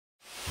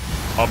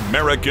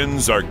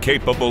Americans are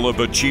capable of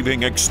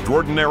achieving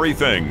extraordinary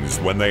things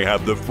when they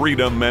have the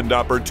freedom and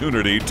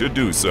opportunity to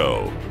do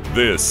so.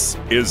 This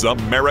is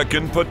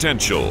American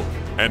Potential.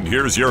 And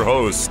here's your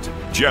host,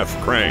 Jeff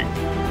Crank.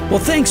 Well,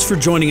 thanks for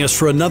joining us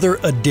for another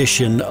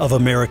edition of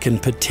American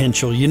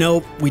Potential. You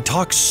know, we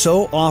talk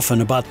so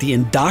often about the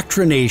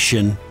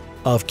indoctrination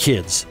of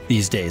kids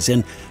these days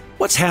and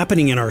what's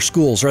happening in our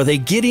schools. Are they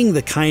getting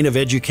the kind of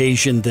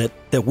education that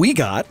we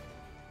got,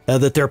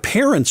 that their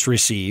parents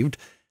received?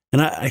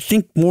 And I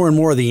think more and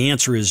more the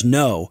answer is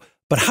no.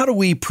 But how do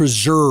we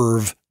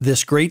preserve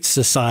this great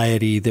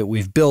society that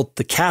we've built,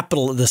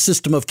 the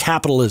system of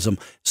capitalism,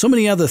 so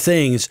many other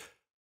things,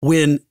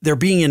 when they're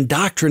being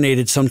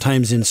indoctrinated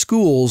sometimes in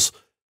schools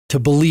to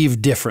believe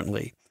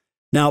differently?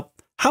 Now,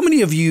 how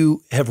many of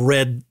you have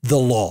read The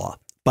Law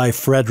by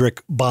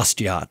Frederick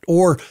Bastiat,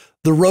 or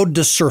The Road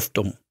to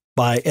Serfdom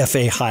by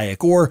F.A.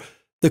 Hayek, or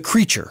The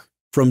Creature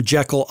from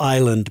Jekyll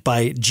Island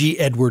by G.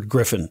 Edward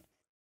Griffin?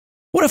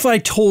 What if I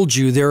told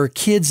you there are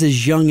kids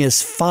as young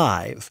as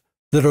 5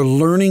 that are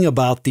learning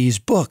about these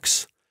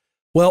books?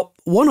 Well,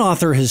 one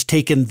author has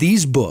taken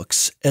these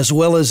books, as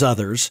well as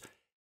others,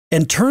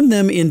 and turned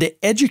them into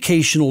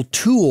educational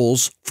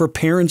tools for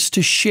parents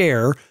to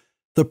share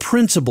the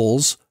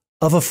principles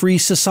of a free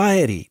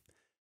society.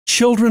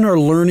 Children are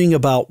learning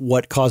about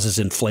what causes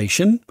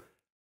inflation,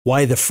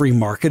 why the free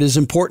market is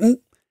important,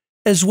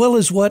 as well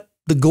as what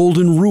the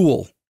golden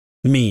rule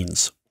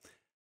means.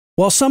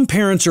 While some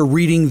parents are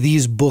reading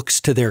these books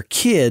to their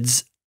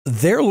kids,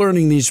 they're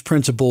learning these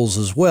principles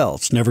as well.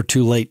 It's never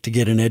too late to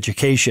get an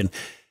education,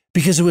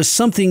 because it was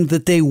something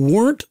that they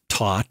weren't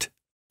taught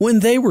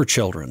when they were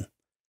children.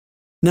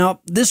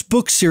 Now, this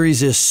book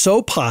series is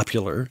so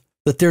popular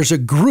that there's a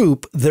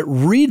group that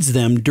reads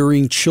them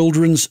during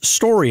Children's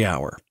Story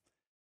Hour.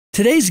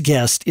 Today's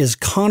guest is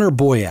Connor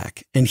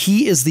Boyack, and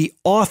he is the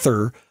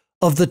author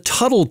of the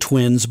Tuttle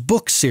Twins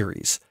book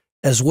series,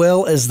 as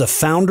well as the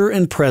founder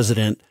and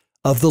president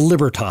of the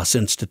Libertas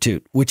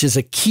Institute, which is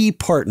a key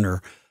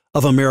partner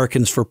of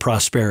Americans for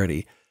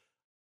Prosperity.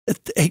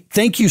 Hey,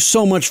 thank you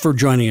so much for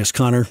joining us,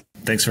 Connor.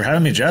 Thanks for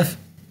having me, Jeff.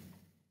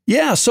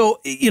 Yeah,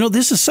 so,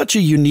 this is such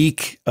a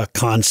unique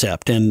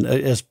concept. And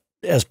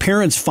as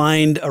parents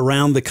find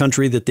around the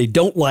country that they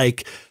don't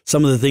like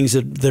some of the things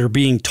that are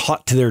being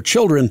taught to their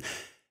children,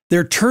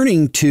 they're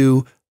turning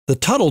to the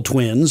Tuttle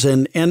Twins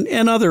and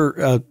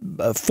other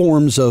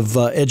forms of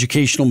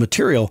educational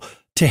material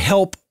to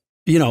help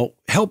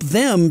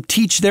them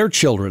teach their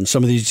children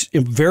some of these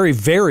very,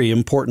 very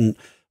important,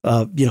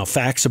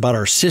 facts about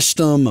our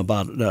system,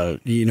 about,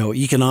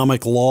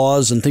 economic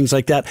laws and things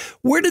like that.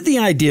 Where did the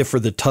idea for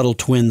the Tuttle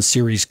Twins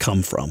series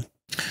come from?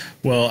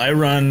 Well, I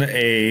run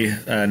a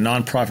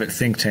nonprofit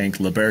think tank,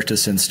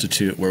 Libertas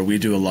Institute, where we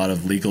do a lot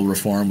of legal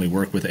reform. We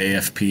work with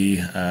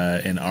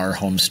AFP in our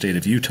home state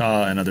of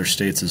Utah and other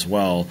states as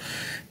well.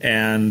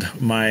 And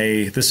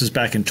this is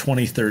back in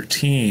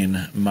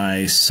 2013.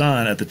 My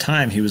son, at the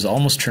time, he was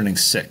almost turning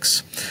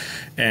 6.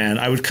 And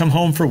I would come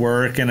home for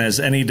work, and as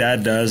any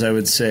dad does, I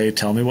would say,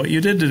 "Tell me what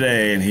you did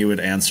today." And he would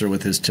answer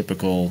with his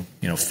typical,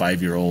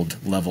 5-year-old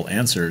level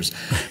answers.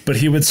 But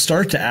he would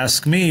start to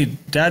ask me,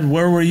 "Dad,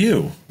 where were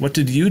you? What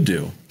did you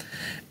do?"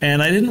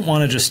 And I didn't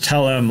want to just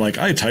tell him, like,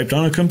 I typed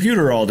on a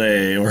computer all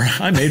day or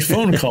I made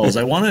phone calls.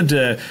 I wanted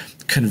to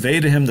convey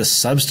to him the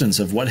substance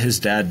of what his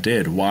dad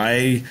did,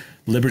 why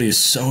liberty is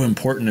so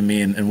important to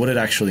me, and what it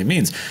actually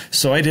means.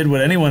 So I did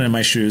what anyone in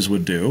my shoes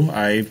would do.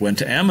 I went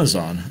to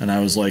Amazon and I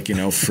was like,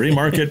 free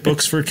market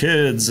books for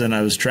kids. And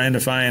I was trying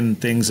to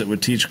find things that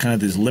would teach kind of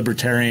this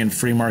libertarian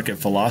free market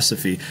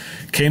philosophy.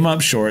 Came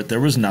up short. There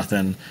was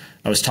nothing.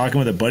 I was talking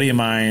with a buddy of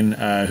mine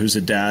who's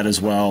a dad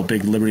as well,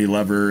 big liberty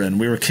lover,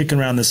 and we were kicking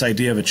around this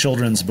idea of a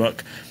children's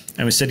book.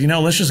 And we said,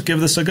 let's just give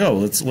this a go.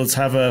 Let's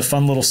have a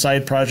fun little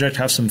side project,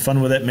 have some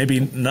fun with it. Maybe,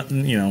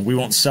 we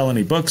won't sell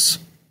any books,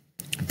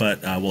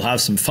 but we'll have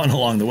some fun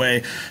along the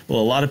way. Well,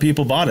 a lot of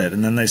people bought it.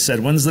 And then they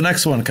said, when's the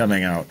next one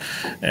coming out?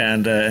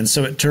 And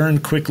so it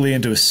turned quickly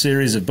into a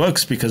series of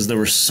books because there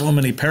were so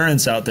many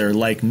parents out there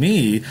like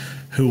me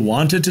who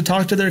wanted to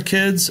talk to their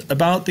kids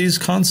about these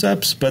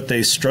concepts, but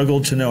they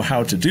struggled to know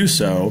how to do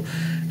so.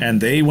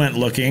 And they went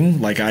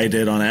looking, like I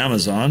did on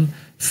Amazon,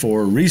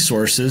 for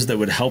resources that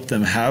would help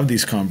them have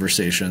these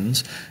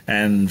conversations.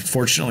 And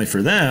fortunately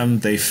for them,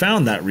 they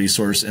found that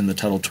resource in the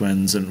Tuttle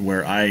Twins, and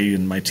where I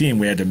and my team,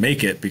 we had to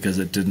make it because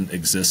it didn't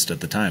exist at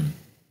the time.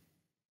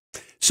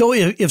 So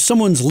if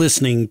someone's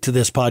listening to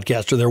this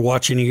podcast or they're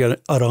watching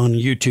it on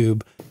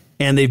YouTube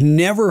and they've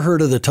never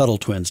heard of the Tuttle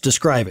Twins,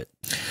 describe it.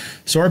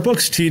 So our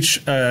books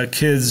teach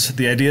kids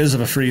the ideas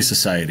of a free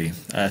society,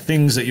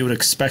 things that you would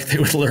expect they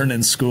would learn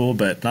in school,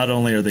 but not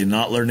only are they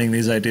not learning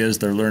these ideas,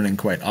 they're learning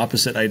quite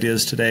opposite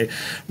ideas today.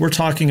 We're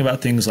talking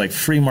about things like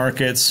free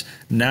markets,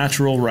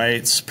 natural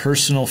rights,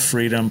 personal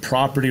freedom,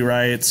 property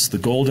rights, the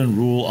golden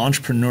rule,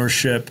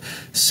 entrepreneurship,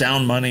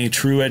 sound money,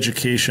 true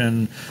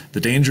education,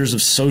 the dangers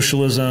of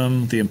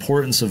socialism, the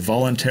importance of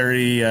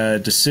voluntary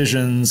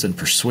decisions and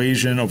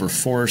persuasion over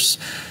force.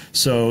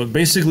 So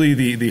basically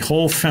the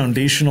whole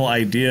foundational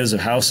ideas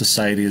because of how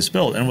society is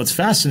built. And what's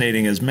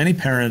fascinating is many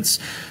parents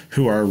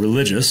who are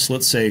religious,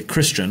 let's say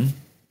Christian,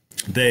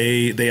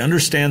 they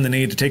understand the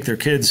need to take their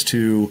kids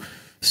to,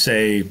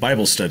 say,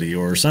 Bible study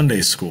or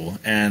Sunday school,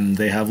 and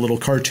they have little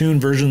cartoon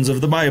versions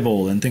of the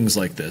Bible and things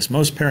like this.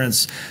 Most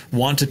parents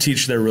want to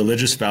teach their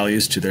religious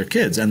values to their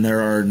kids, and there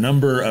are a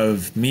number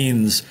of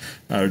means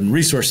and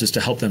resources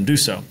to help them do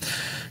so.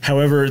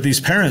 However,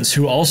 these parents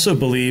who also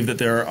believe that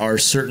there are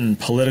certain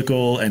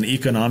political and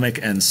economic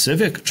and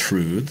civic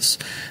truths,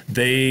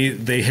 they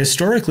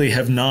historically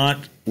have not,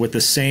 with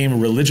the same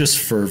religious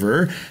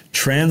fervor,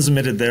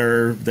 transmitted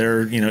their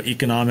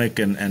economic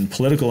and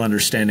political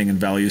understanding and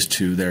values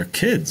to their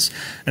kids.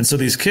 And so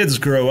these kids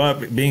grow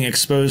up being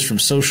exposed from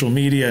social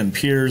media and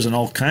peers and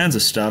all kinds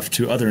of stuff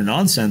to other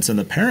nonsense, and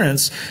the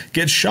parents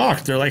get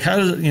shocked. They're like,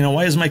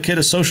 why is my kid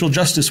a social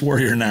justice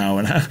warrior now?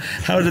 And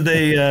how did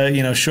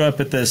they show up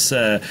at this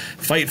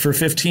Fight for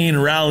 15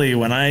 rally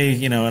when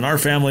in our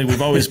family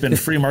we've always been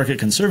free market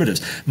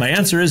conservatives? My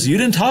answer is, you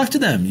didn't talk to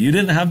them. You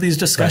didn't have these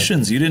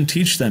discussions. Right. You didn't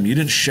teach them. You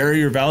didn't share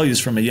your values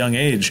from a young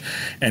age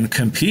and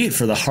compete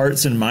for the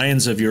hearts and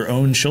minds of your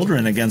own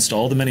children against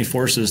all the many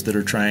forces that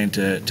are trying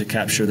to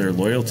capture their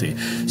loyalty.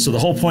 So the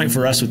whole point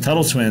for us with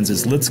Tuttle Twins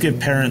is, let's give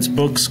parents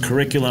books,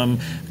 curriculum,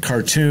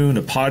 cartoon,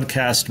 a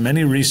podcast,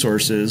 many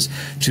resources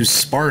to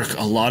spark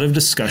a lot of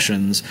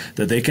discussions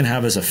that they can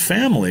have as a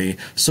family,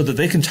 so that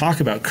they can talk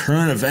about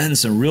current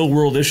events and real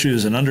world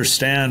issues and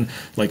understand,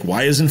 like,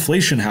 why is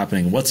inflation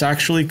happening? What's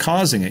actually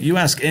causing it? You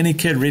ask any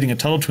kid reading a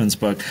Tuttle Twins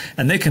book,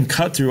 and they can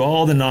cut through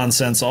all the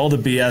nonsense, all the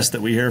BS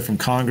that we hear from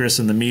Congress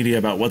and the media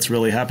about what's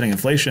really happening in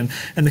inflation,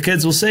 and the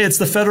kids will say it's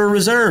the Federal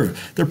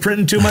Reserve. They're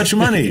printing too much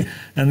money.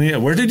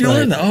 And where did you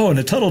learn that? Oh, in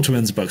a Tuttle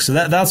Twins book. So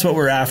that's what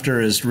we're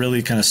after, is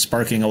really kind of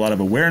sparking a lot of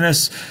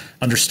awareness,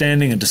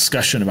 understanding, and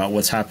discussion about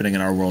what's happening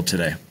in our world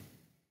today.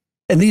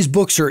 And these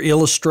books are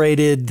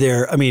illustrated.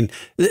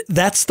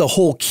 That's the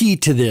whole key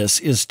to this,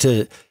 is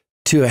to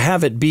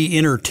have it be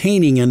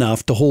entertaining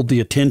enough to hold the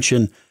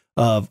attention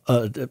of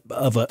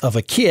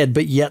a kid,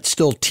 but yet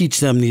still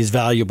teach them these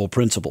valuable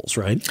principles,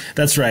 right?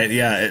 That's right.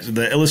 Yeah.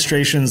 The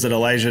illustrations that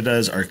Elijah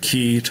does are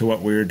key to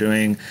what we're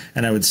doing.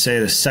 And I would say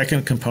the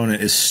second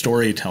component is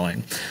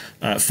storytelling.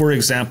 For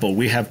example,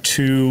 we have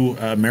two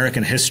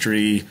American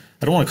history,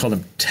 I don't want to call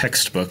them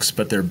textbooks,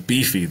 but they're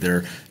beefy.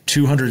 They're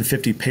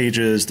 250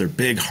 pages. They're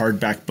big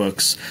hardback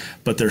books,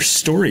 but they're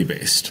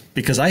story-based,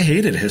 because I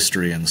hated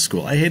history in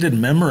school. I hated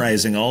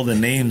memorizing all the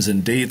names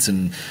and dates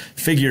and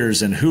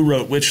figures and who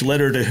wrote which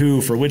letter to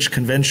who for which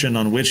convention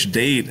on which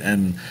date.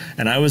 And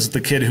I was the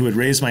kid who would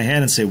raise my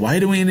hand and say, why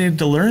do we need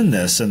to learn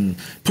this? And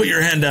put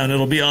your hand down,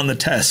 it'll be on the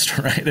test,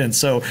 right? And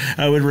so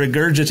I would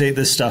regurgitate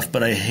this stuff,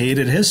 but I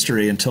hated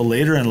history until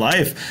later in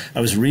life. I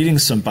was reading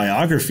some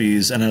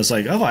biographies and I was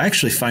like, oh, I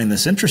actually find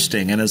this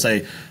interesting. And as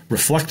I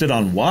reflected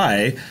on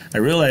why, I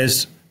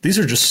realized these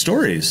are just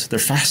stories. They're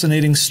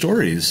fascinating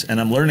stories,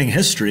 and I'm learning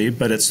history,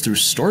 but it's through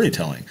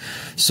storytelling.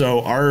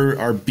 So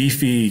our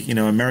beefy,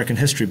 American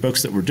history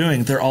books that we're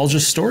doing, they're all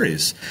just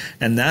stories.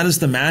 And that is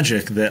the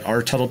magic that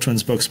our Tuttle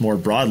Twins books more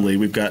broadly,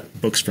 we've got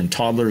books from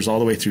toddlers all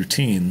the way through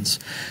teens,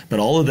 but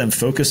all of them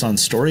focus on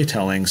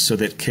storytelling so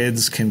that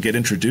kids can get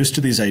introduced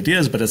to these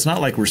ideas. But it's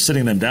not like we're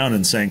sitting them down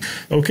and saying,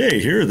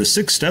 okay, here are the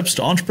 6 steps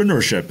to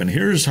entrepreneurship, and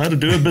here's how to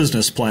do a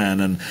business plan.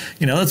 And,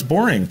 that's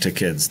boring to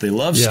kids. They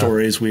love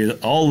stories. We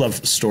all love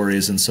stories.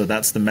 And so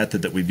that's the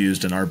method that we've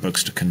used in our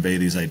books to convey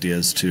these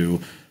ideas to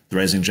the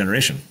rising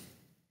generation.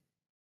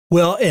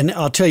 Well, and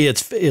I'll tell you,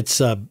 it's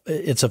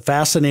a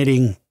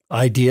fascinating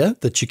idea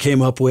that you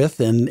came up with,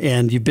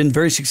 and you've been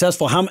very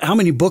successful. How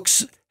many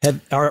books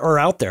are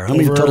out there? How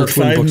many Tuttle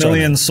Twin books 5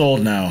 million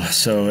sold now.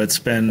 So it's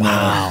been,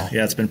 wow.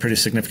 It's been pretty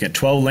significant.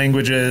 12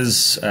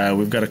 languages.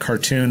 We've got a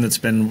cartoon that's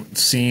been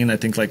seen, I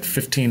think, like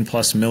 15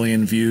 plus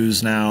million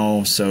views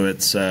now. So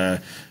it's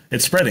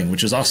spreading,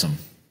 which is awesome.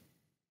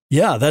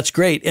 Yeah, that's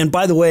great. And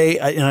by the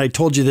way, I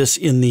told you this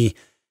in the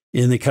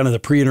kind of the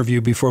pre-interview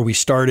before we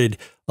started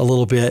a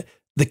little bit,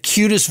 the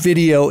cutest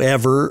video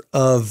ever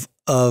of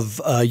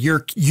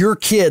your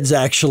kids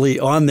actually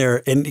on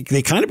there, and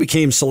they kind of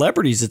became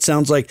celebrities. It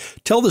sounds like,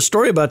 tell the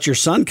story about your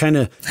son kind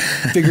of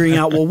figuring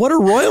out, well, what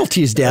are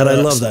royalties, Dad? I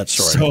love that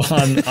story. So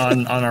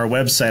on our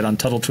website, on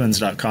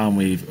TuttleTwins.com,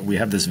 we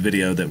have this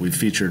video that we've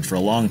featured for a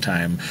long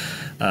time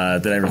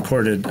that I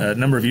recorded a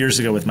number of years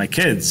ago with my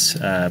kids.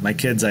 I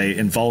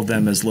involved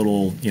them as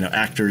little,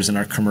 actors in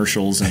our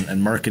commercials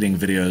and marketing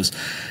videos.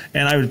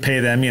 And I would pay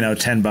them, $10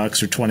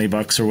 or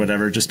 $20 or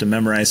whatever, just to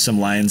memorize some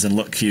lines and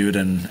look cute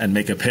and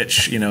make a pitch,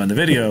 in the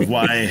video of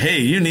why, hey,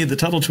 you need the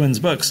Tuttle Twins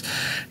books.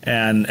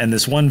 And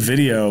this one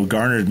video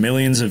garnered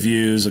millions of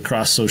views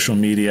across social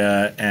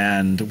media.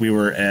 And we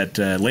were at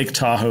Lake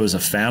Tahoe as a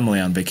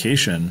family on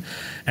vacation.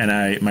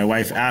 And my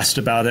wife asked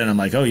about it, and I'm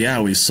like, oh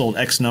yeah, we sold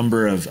X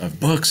number of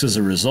books as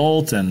a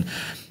result. And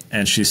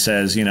And she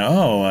says,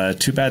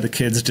 too bad the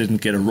kids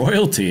didn't get a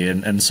royalty.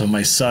 And so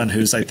my son,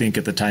 who's I think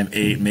at the time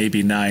 8,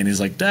 maybe 9, he's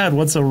like, Dad,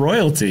 what's a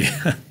royalty?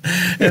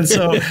 And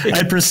so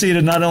I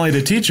proceeded not only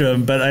to teach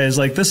him, but I was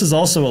like, this is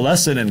also a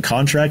lesson in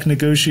contract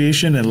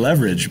negotiation and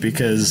leverage,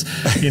 because,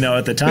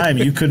 at the time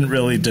you couldn't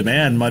really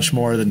demand much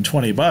more than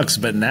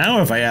 $20. But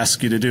now if I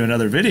ask you to do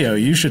another video,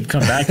 you should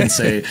come back and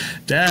say,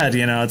 Dad,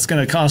 it's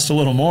going to cost a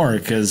little more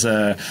because,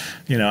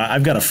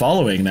 I've got a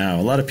following now.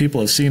 A lot of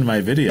people have seen my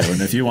video.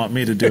 And if you want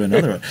me to do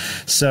another one.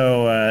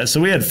 So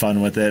we had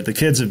fun with it. The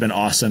kids have been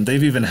awesome.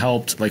 They've even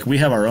helped. Like, we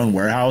have our own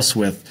warehouse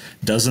with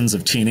dozens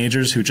of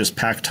teenagers who just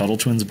pack Tuttle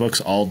Twins books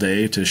all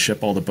day to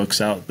ship all the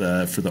books out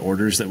for the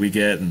orders that we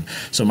get. And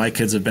so my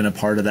kids have been a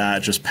part of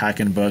that, just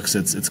packing books.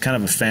 It's kind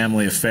of a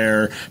family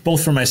affair,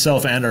 both for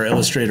myself and our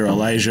illustrator,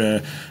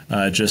 Elijah,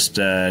 just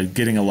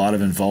getting a lot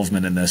of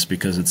involvement in this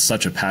because it's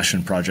such a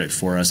passion project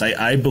for us.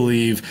 I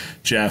believe,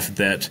 Jeff,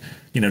 that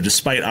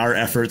despite our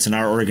efforts and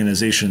our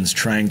organizations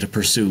trying to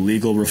pursue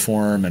legal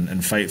reform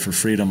and fight for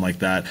freedom like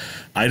that,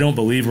 I don't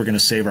believe we're going to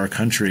save our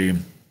country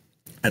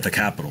at the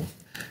Capitol.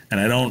 And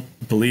I don't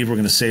believe we're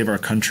going to save our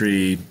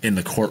country in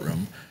the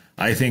courtroom.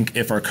 I think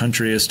if our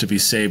country is to be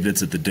saved,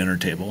 it's at the dinner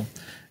table.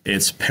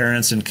 It's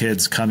parents and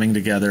kids coming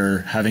together,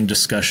 having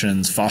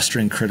discussions,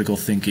 fostering critical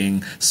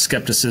thinking,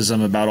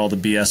 skepticism about all the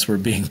BS we're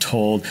being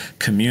told,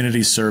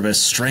 community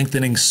service,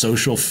 strengthening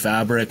social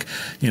fabric,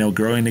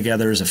 growing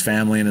together as a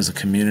family and as a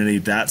community.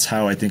 That's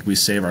how I think we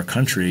save our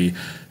country.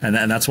 And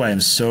that's why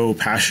I'm so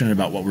passionate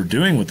about what we're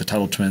doing with the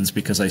Tuttle Twins,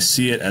 because I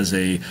see it as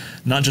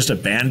not just a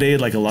Band-Aid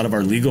like a lot of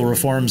our legal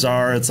reforms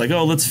are. It's like,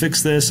 oh, let's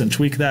fix this and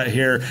tweak that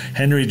here.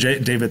 Henry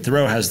David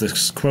Thoreau has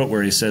this quote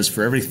where he says,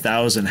 for every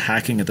 1,000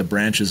 hacking at the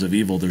branches of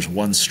evil, there's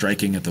one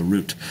striking at the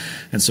root.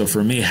 And so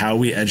for me, how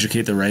we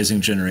educate the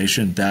rising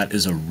generation, that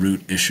is a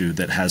root issue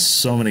that has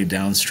so many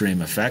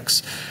downstream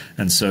effects.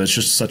 And so it's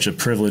just such a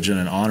privilege and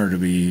an honor to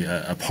be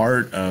a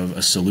part of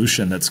a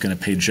solution that's going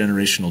to pay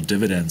generational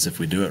dividends if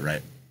we do it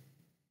right.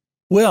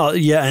 Well,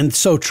 yeah, and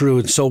so true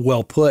and so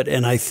well put.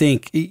 And I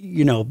think,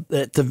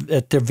 at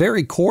the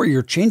very core,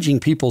 you're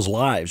changing people's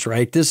lives,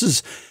 right?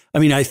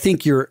 I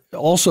think you're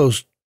also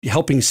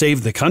helping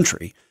save the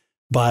country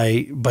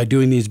by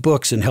doing these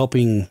books and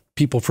helping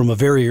people from a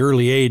very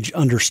early age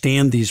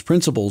understand these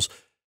principles.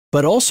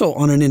 But also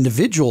on an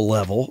individual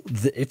level,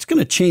 it's going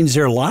to change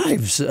their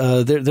lives.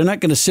 They're not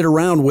going to sit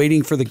around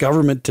waiting for the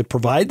government to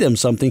provide them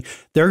something.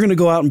 They're going to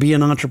go out and be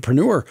an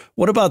entrepreneur.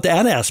 What about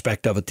that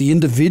aspect of it, the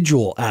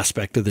individual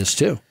aspect of this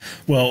too?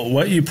 Well,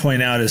 what you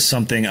point out is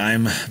something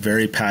I'm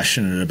very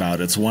passionate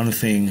about. It's one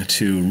thing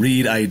to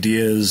read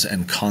ideas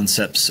and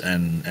concepts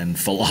and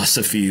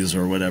philosophies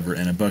or whatever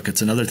in a book.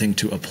 It's another thing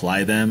to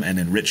apply them and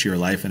enrich your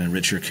life and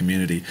enrich your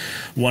community.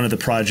 One of the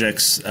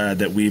projects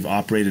that we've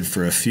operated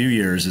for a few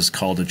years is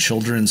called a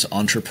children's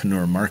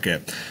entrepreneur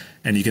market.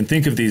 And you can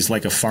think of these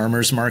like a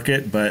farmer's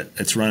market, but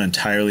it's run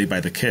entirely by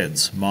the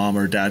kids. Mom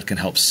or dad can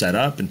help set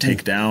up and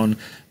take down,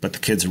 but the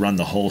kids run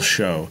the whole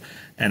show.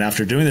 And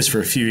after doing this for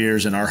a few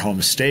years in our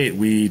home state,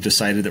 we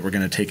decided that we're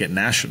going to take it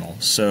national.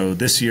 So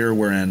this year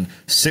we're in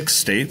 6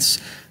 states,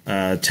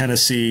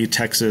 Tennessee,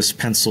 Texas,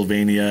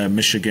 Pennsylvania,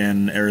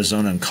 Michigan,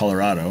 Arizona, and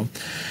Colorado.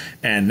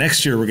 And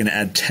next year, we're going to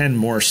add 10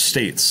 more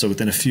states. So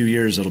within a few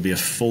years, it'll be a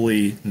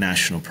fully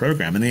national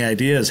program. And the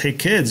idea is, hey,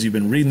 kids, you've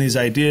been reading these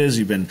ideas.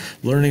 You've been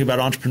learning about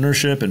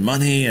entrepreneurship and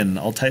money and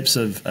all types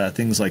of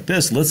things like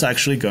this. Let's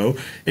actually go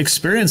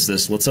experience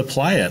this. Let's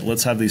apply it.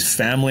 Let's have these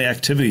family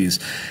activities.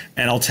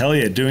 And I'll tell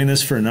you, doing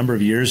this for a number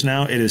of years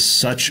now, it is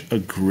such a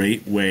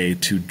great way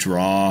to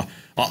draw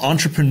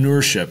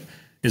entrepreneurship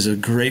is a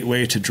great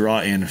way to draw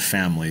in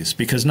families,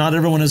 because not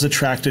everyone is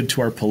attracted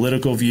to our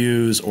political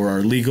views or our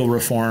legal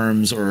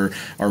reforms or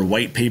our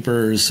white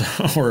papers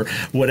or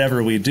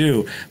whatever we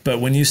do.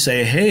 But when you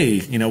say, hey,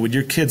 would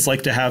your kids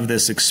like to have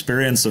this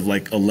experience of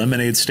like a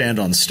lemonade stand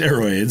on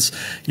steroids?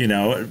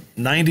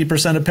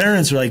 90% of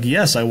parents are like,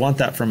 yes, I want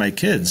that for my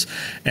kids.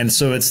 And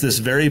so it's this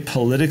very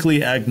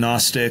politically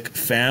agnostic,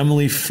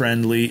 family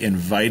friendly,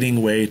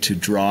 inviting way to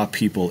draw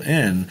people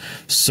in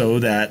so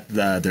that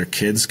their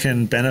kids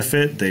can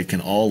benefit. They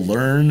can all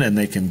learn and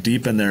they can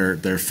deepen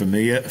their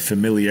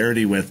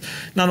familiarity with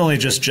not only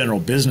just general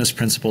business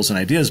principles and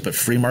ideas, but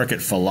free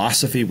market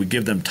philosophy. We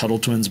give them Tuttle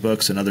Twins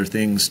books and other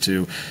things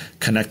to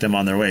connect them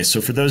on their way. So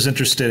for those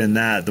interested in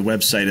that, the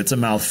website, it's a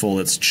mouthful.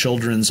 It's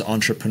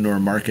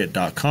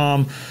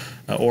children'sentrepreneur.com.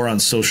 Or on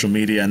social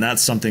media, and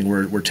that's something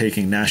we're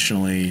taking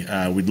nationally.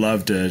 We'd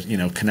love to,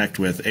 connect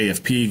with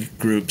AFP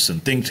groups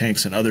and think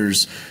tanks and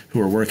others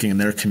who are working in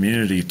their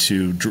community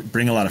to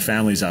bring a lot of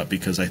families out,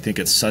 because I think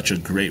it's such a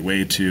great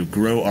way to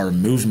grow our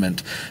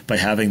movement by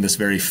having this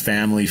very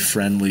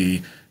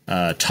family-friendly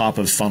top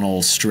of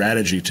funnel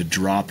strategy to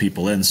draw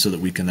people in so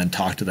that we can then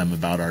talk to them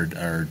about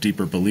our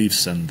deeper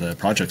beliefs and the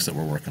projects that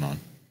we're working on.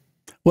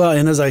 Well,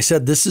 and as I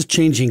said, this is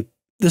changing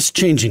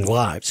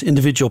lives,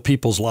 individual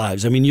people's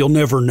lives. I mean, you'll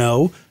never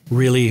know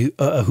really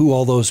who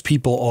all those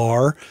people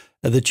are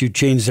that you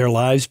change their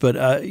lives. But,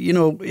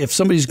 if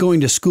somebody's going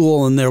to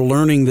school and they're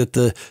learning that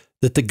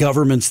the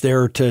government's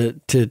there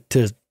to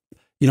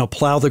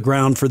plow the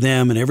ground for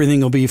them and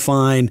everything will be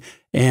fine.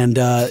 And,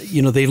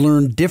 they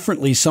learn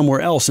differently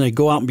somewhere else and they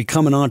go out and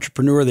become an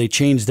entrepreneur. They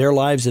change their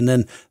lives and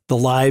then the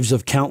lives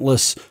of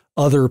countless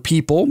other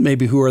people,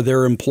 maybe who are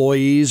their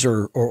employees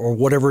or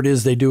whatever it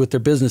is they do with their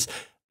business.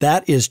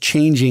 That is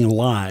changing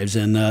lives.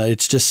 And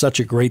it's just such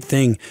a great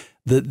thing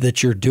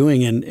that you're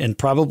doing and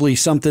probably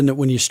something that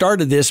when you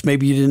started this,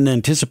 maybe you didn't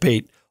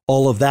anticipate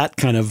all of that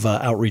kind of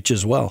outreach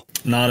as well.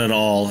 Not at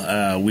all.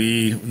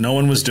 No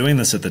one was doing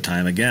this at the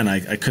time. Again,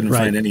 I couldn't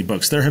find any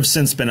books. There have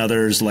since been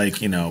others like,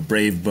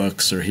 Brave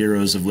Books or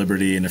Heroes of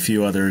Liberty and a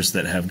few others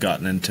that have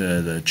gotten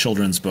into the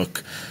children's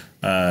book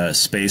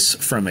space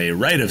from a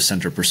right of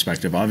center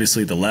perspective.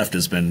 Obviously, the left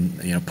has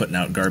been putting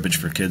out garbage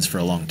for kids for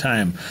a long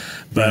time,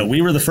 but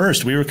we were the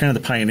first. We were kind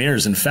of the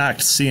pioneers. In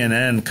fact,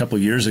 CNN a couple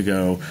years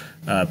ago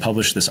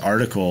published this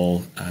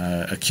article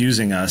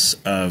accusing us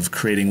of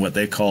creating what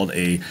they called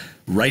a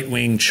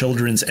right-wing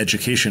children's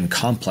education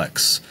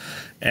complex.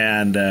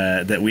 And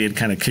that we had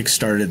kind of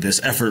kickstarted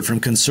this effort from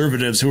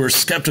conservatives who were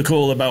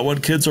skeptical about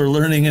what kids are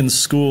learning in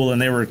school.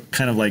 And they were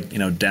kind of like,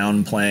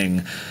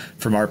 downplaying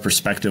from our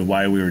perspective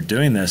why we were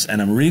doing this.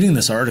 And I'm reading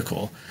this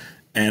article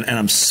and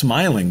I'm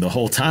smiling the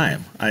whole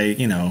time.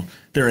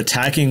 They're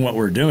attacking what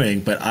we're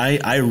doing, but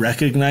I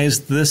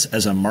recognized this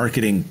as a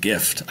marketing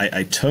gift.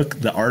 I took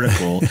the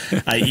article,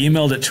 I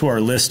emailed it to our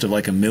list of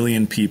like 1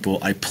 million people.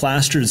 I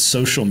plastered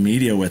social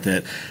media with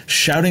it,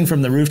 shouting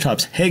from the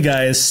rooftops, "Hey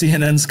guys,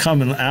 CNN's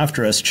coming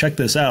after us. Check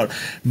this out."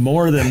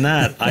 More than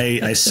that,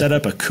 I set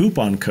up a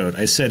coupon code.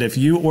 I said, if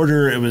you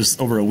order, it was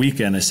over a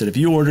weekend. I said, if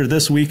you order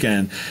this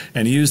weekend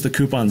and use the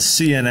coupon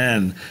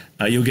CNN,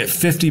 you'll get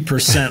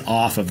 50%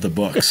 off of the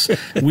books.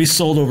 We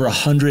sold over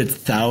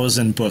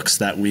 100,000 books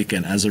that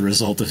weekend as a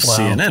result of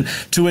CNN,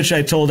 to which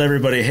I told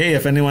everybody, hey,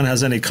 if anyone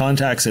has any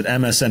contacts at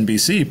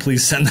MSNBC,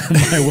 please send them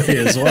my way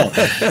as well.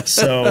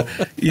 So,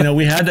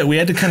 we had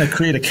to kind of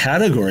create a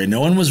category. No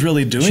one was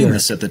really doing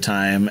this at the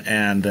time.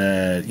 And,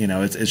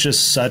 it's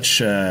just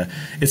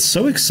it's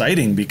so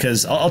exciting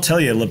because I'll tell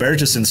you,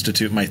 Libertas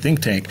Institute, my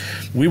think tank,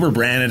 we were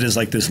branded as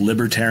like this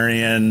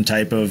libertarian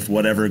type of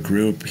whatever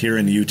group here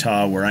in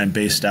Utah where I'm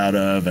based out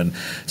of, and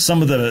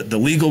some of the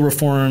legal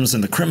reforms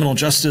and the criminal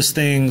justice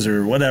things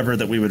or whatever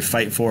that we would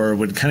fight for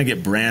would kind of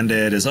get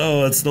branded as,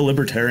 oh, it's the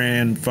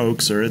libertarian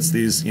folks or it's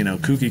these,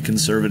 kooky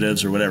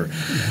conservatives or whatever.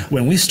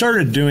 When we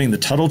started doing the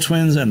Tuttle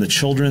Twins and the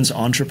Children's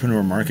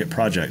Entrepreneur Market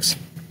projects,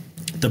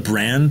 the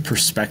brand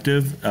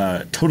perspective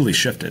totally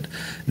shifted.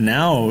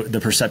 Now the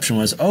perception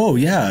was, oh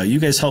yeah, you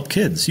guys help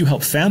kids, you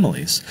help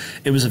families.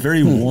 It was a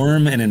very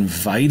warm and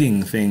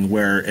inviting thing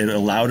where it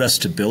allowed us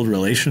to build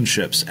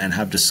relationships and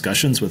have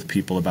discussions with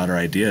people about our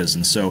ideas.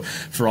 And so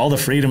for all the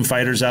freedom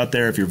fighters out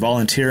there, if you're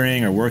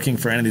volunteering or working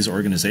for any of these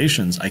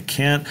organizations, I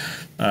can't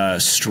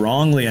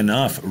strongly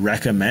enough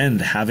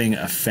recommend having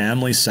a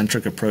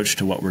family-centric approach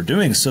to what we're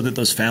doing so that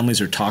those families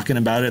are talking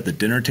about it at the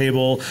dinner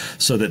table,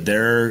 so that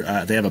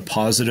they have a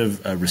positive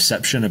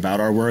reception about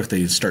our work.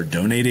 They start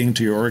donating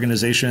to your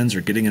organizations or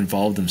getting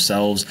involved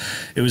themselves.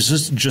 It was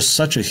just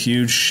such a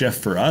huge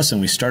shift for us, and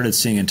we started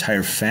seeing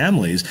entire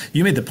families.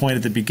 You made the point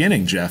at the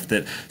beginning, Jeff,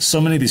 that so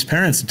many of these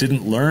parents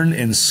didn't learn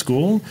in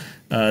school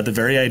the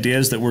very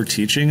ideas that we're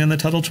teaching in the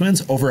Tuttle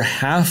Twins. Over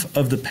half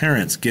of the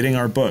parents getting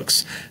our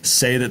books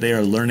say that they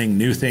are learning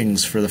new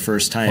things for the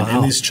first time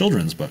in these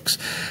children's books.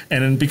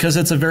 And because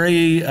it's a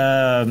very,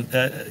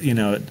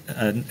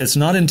 it's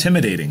not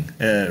intimidating,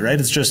 right?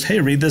 It's just, hey,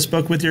 read this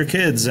book with your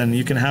kids and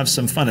you can have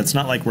some fun. It's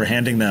not like we're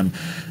handing them,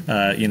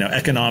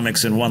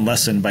 Economics in One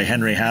Lesson by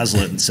Henry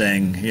Hazlitt and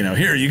saying,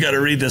 here, you got to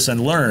read this and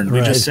learn.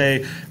 We just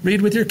say,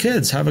 read with your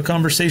kids, have a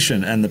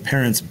conversation. And the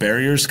parents'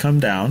 barriers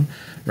come down.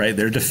 Right,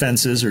 their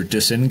defenses are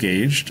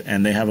disengaged,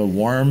 and they have a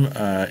warm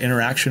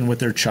interaction with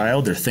their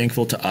child. They're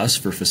thankful to us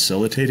for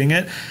facilitating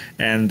it,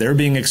 and they're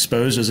being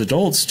exposed as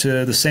adults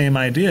to the same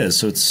ideas.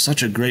 So it's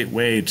such a great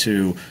way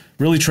to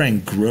really try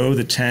and grow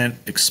the tent,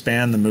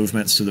 expand the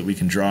movement so that we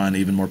can draw in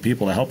even more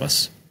people to help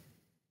us.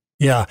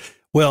 Yeah,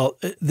 well,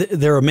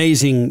 they're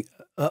amazing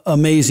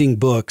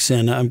books,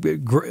 and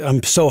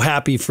I'm so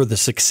happy for the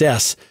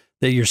success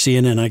that you're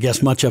seeing, and I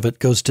guess much of it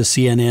goes to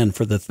CNN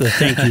for the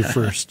thank you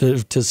first to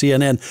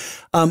CNN.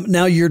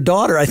 Now, your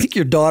daughter, I think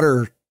your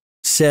daughter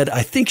said,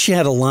 I think she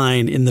had a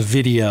line in the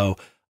video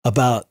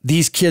about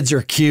these kids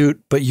are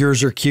cute, but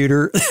yours are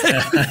cuter.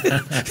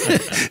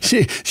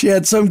 She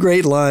had some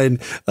great line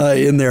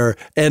in there,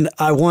 and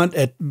I want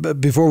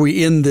before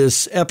we end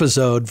this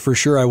episode, for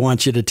sure, I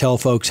want you to tell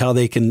folks how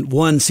they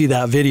can see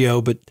that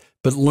video, but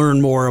learn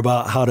more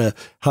about how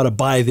to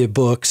buy the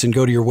books and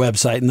go to your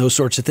website and those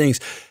sorts of things.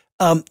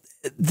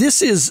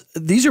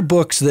 These are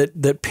books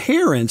that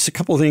parents, a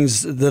couple of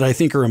things that I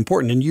think are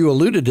important, and you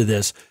alluded to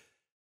this.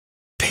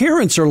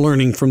 Parents are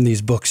learning from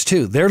these books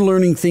too. They're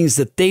learning things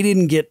that they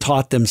didn't get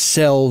taught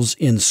themselves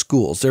in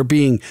schools. They're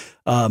being,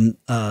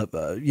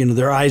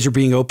 their eyes are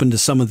being opened to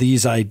some of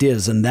these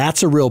ideas, and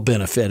that's a real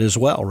benefit as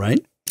well, right?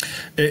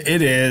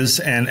 It is,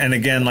 and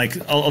again, like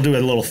I'll do a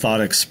little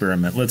thought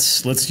experiment.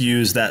 Let's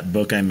use that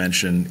book I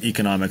mentioned,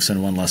 Economics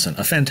in One Lesson,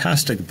 a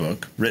fantastic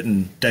book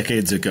written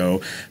decades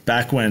ago,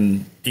 back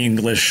when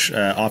English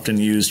often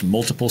used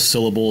multiple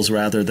syllables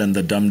rather than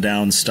the dumbed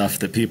down stuff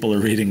that people are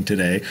reading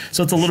today.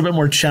 So it's a little bit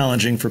more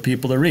challenging for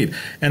people to read.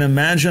 And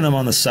imagine I'm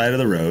on the side of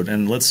the road,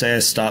 and let's say I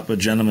stop a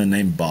gentleman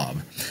named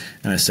Bob,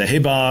 and I say, "Hey,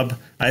 Bob,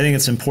 I think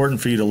it's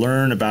important for you to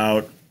learn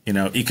about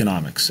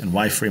economics and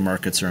why free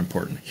markets are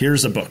important.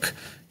 Here's a book.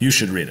 You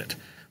should read it."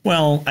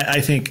 Well,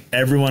 I think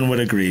everyone would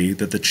agree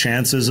that the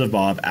chances of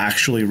Bob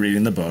actually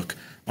reading the book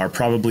are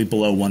probably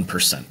below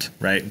 1%,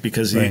 right?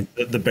 Because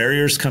the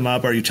barriers come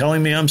up. Are you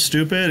telling me I'm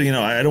stupid?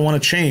 I don't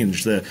want to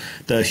change.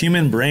 The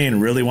human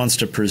brain really wants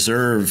to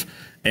preserve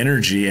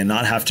energy and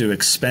not have to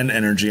expend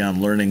energy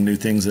on learning new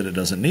things that it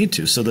doesn't need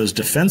to. So those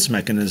defense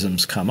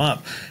mechanisms come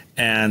up.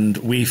 And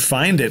we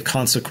find it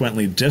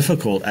consequently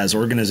difficult as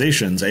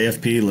organizations,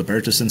 AFP,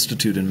 Libertas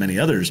Institute, and many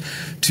others,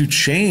 to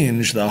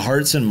change the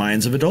hearts and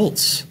minds of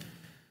adults.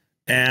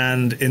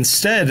 And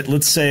instead,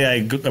 let's say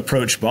I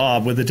approach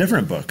Bob with a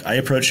different book. I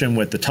approach him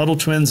with the Tuttle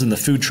Twins and the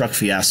Food Truck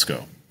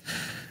Fiasco.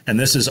 And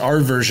this is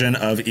our version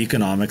of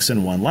Economics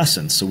in One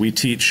Lesson. So we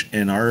teach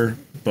in our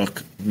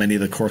book many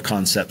of the core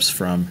concepts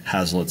from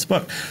Hazlitt's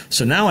book.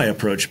 So now I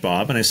approach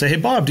Bob and I say, "Hey,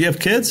 Bob, do you have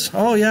kids?"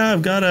 "Oh, yeah,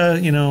 I've got a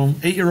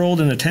 8-year-old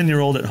and a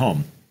 10-year-old at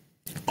home."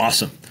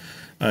 "Awesome.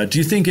 Do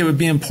you think it would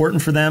be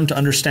important for them to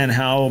understand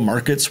how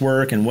markets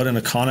work and what an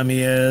economy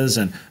is?"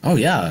 And, "Oh,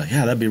 yeah,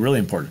 that'd be really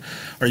important."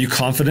 "Are you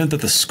confident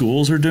that the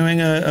schools are doing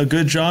a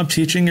good job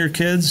teaching your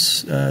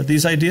kids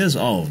these ideas?"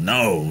 "Oh,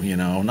 no,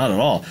 not at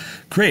all."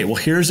 "Great. Well,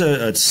 here's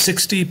a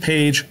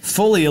 60-page,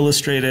 fully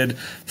illustrated,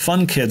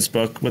 fun kids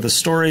book with a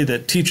story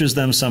that teaches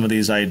them some of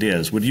these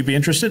ideas. Would you be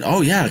interested?"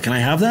 "Oh, yeah. Can I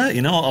have that?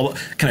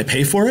 Can I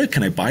pay for it?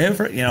 Can I buy it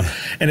for it?"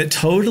 And it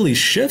totally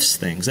shifts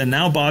things. And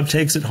now Bob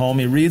takes it home.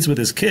 He reads with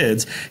his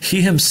kids.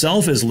 He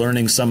himself is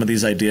learning some of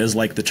these ideas,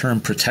 like the term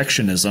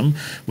protectionism,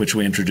 which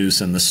we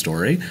introduce in the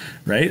story,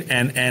 right?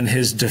 And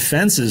his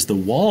defenses, the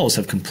walls,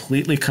 have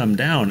completely come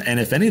down. And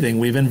if anything,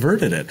 we've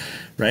inverted it,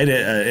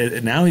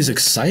 right? Now he's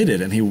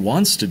excited and he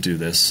wants to do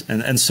this.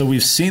 And so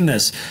we've seen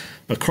this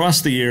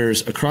across the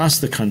years, across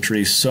the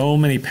country, so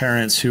many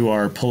parents who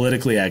are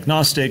politically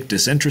agnostic,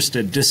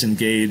 disinterested,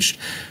 disengaged,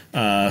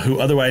 who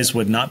otherwise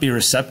would not be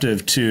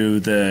receptive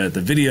to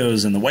the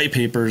videos and the white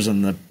papers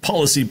and the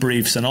policy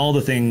briefs and all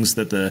the things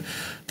that the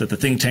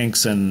think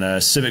tanks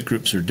and civic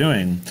groups are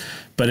doing.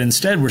 But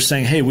instead, we're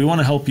saying, "Hey, we want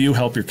to help you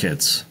help your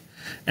kids."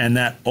 And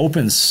that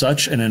opens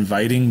such an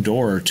inviting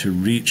door to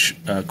reach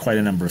quite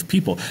a number of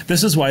people.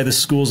 This is why the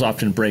schools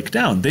often break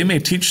down. They may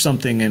teach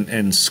something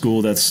in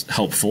school that's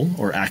helpful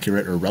or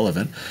accurate or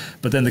relevant,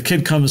 but then the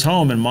kid comes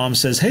home and mom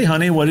says, "Hey,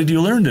 honey, what did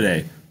you learn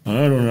today?" "I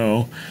don't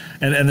know."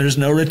 And there's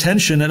no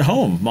retention at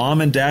home.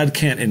 Mom and dad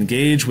can't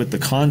engage with the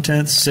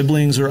content.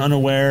 Siblings are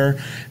unaware.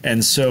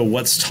 And so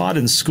what's taught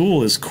in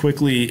school is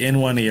quickly in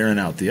one ear and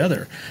out the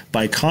other.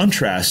 By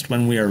contrast,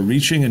 when we are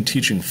reaching and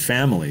teaching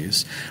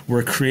families,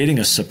 we're creating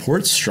a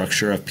support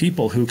structure of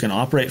people who can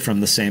operate from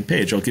the same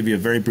page. I'll give you a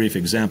very brief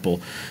example.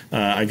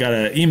 I got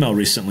an email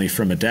recently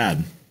from a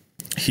dad.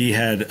 He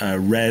had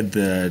read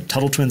the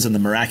Tuttle Twins and the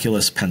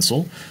Miraculous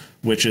Pencil,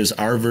 which is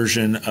our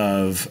version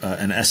of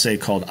an essay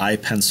called I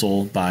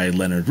Pencil by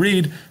Leonard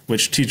Reed,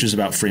 which teaches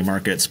about free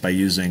markets by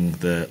using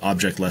the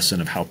object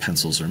lesson of how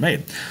pencils are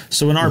made.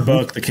 So in our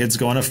book, the kids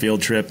go on a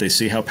field trip, they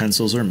see how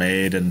pencils are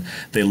made, and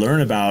they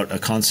learn about a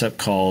concept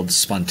called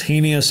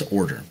spontaneous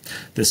order.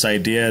 This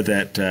idea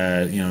that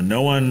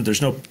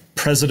there's no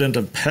president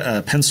of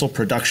pencil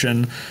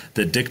production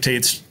that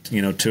dictates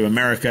to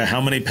America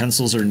how many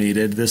pencils are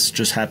needed. This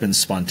just happens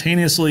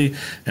spontaneously,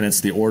 and it's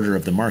the order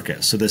of the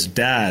market. So this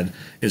dad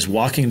is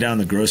walking down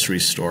the grocery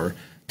store,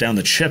 down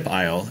the chip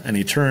aisle, and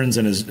he turns,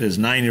 and his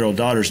 9-year-old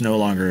daughter's no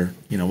longer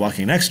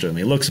walking next to him.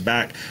 He looks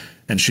back,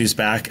 and she's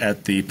back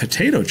at the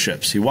potato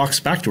chips. He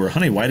walks back to her.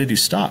 "Honey, why did you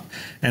stop?"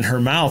 And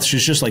her mouth,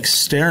 she's just like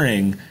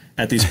staring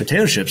at these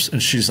potato chips.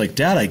 And she's like,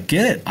 "Dad, I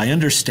get it. I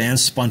understand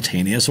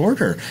spontaneous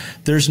order.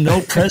 There's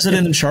no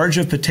president in charge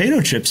of potato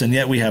chips, and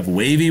yet we have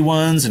wavy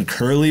ones and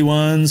curly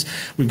ones.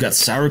 We've got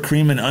sour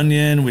cream and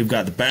onion. We've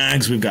got the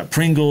bags. We've got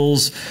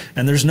Pringles.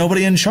 And there's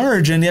nobody in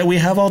charge, and yet we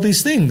have all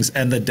these things."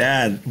 And the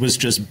dad was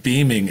just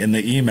beaming in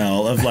the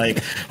email of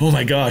like, "Oh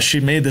my gosh, she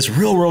made this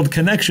real world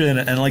connection."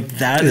 And like,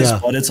 that is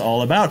what it's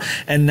all about.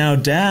 And now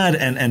dad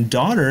and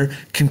daughter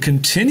can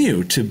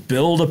continue to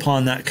build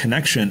upon that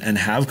connection and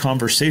have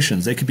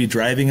conversations. They could be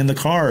driving in the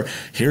car,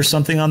 hear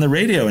something on the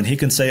radio, and he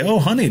can say, "Oh,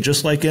 honey,"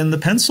 just like in the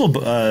pencil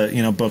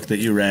book that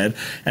you read,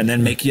 and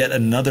then make yet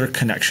another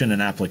connection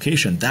and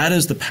application. That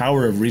is the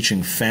power of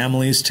reaching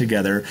families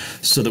together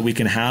so that we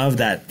can have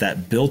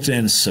that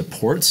built-in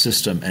support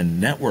system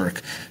and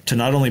network to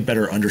not only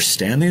better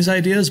understand these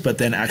ideas, but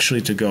then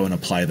actually to go and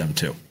apply them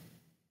too.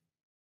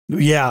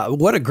 Yeah,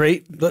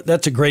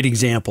 that's a great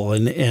example.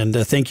 And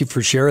thank you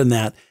for sharing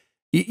that.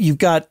 You've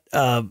got,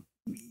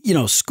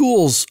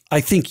 schools,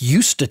 I think,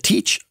 used to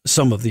teach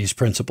some of these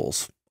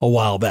principles a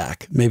while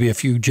back, maybe a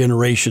few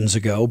generations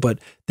ago, but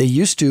they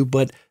used to.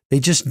 But They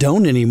just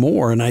don't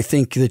anymore. And I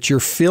think that you're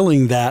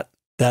filling that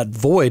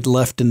void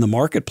left in the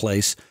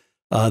marketplace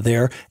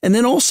there. And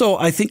then also,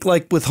 I think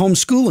like with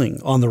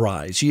homeschooling on the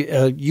rise,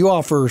 you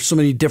offer so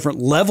many different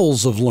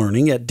levels of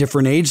learning at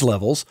different age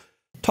levels.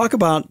 Talk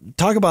about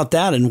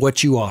that and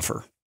what you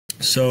offer.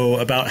 So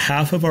about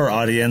half of our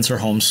audience are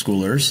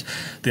homeschoolers.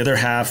 The other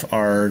half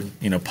are,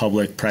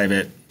 public,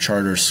 private,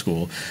 charter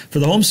school. For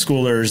the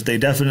homeschoolers, they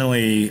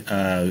definitely,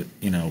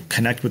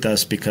 connect with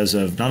us because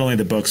of not only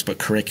the books, but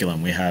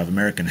curriculum. We have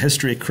American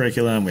history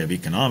curriculum, we have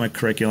economic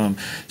curriculum.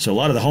 So a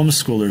lot of the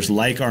homeschoolers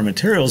like our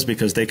materials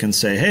because they can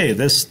say, hey,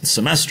 this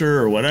semester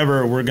or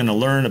whatever, we're going to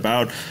learn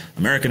about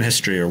American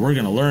history, or we're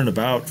going to learn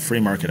about free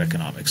market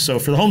economics. So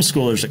for the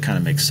homeschoolers, it kind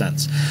of makes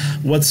sense.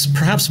 What's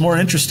perhaps more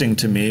interesting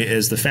to me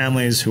is the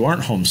families who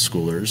aren't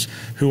homeschoolers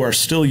who are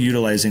still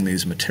utilizing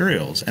these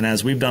materials. And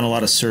as we've done a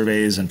lot of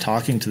surveys and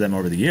talking to them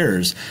over the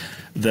years,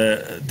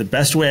 the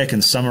best way I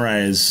can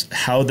summarize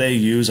how they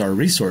use our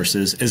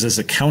resources is as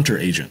a counter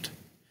agent.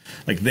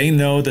 Like they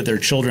know that their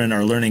children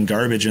are learning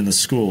garbage in the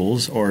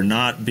schools or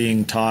not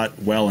being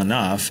taught well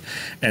enough.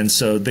 And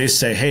so they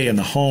say, hey, in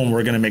the home,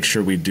 we're going to make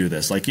sure we do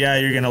this. Like, yeah,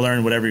 you're going to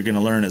learn whatever you're going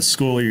to learn at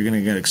school. You're going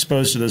to get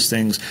exposed to those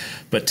things.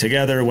 But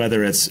together,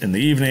 whether it's in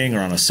the evening or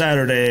on a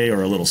Saturday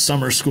or a little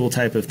summer school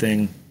type of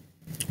thing,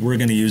 we're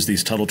going to use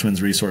these Tuttle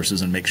Twins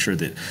resources and make sure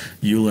that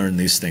you learn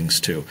these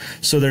things too.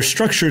 So they're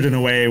structured in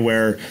a way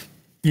where,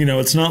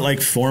 it's not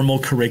like formal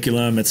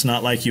curriculum. It's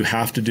not like you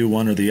have to do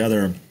one or the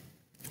other.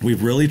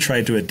 We've really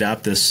tried to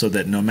adapt this so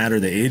that no matter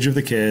the age of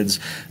the kids,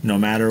 no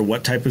matter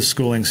what type of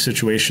schooling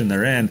situation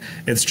they're in,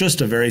 it's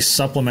just a very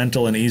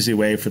supplemental and easy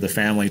way for the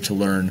family to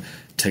learn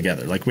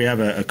together. Like we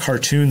have a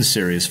cartoon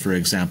series, for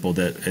example,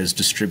 that is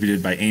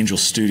distributed by Angel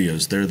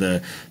Studios. They're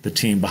the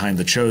team behind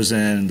The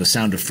Chosen, The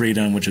Sound of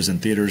Freedom, which is in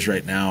theaters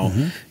right now.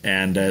 Mm-hmm.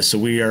 And so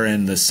we are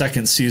in the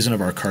second season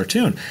of our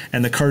cartoon.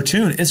 And the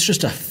cartoon, it's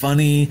just a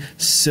funny,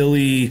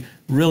 silly,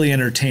 really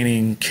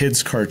entertaining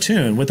kids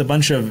cartoon with a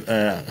bunch of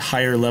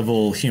higher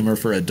level humor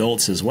for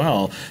adults as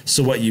well.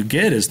 So what you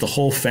get is the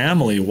whole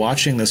family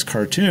watching this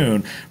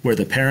cartoon where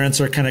the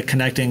parents are kind of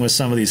connecting with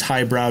some of these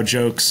highbrow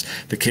jokes,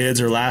 the kids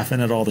are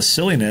laughing at all the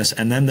silliness,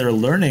 and then they're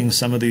learning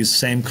some of these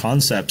same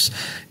concepts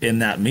in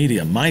that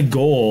medium. My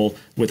goal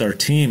with our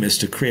team is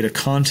to create a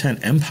content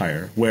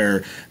empire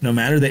where no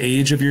matter the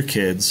age of your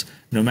kids,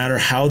 no matter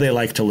how they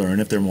like to learn,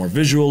 if they're more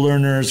visual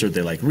learners or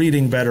they like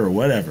reading better or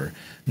whatever,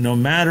 no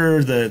matter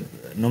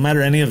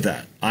any of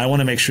that, I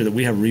want to make sure that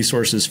we have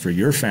resources for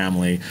your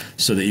family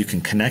so that you can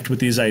connect with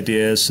these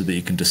ideas, so that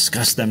you can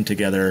discuss them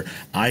together.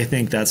 I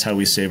think that's how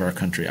we save our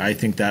country. I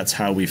think that's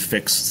how we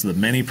fix the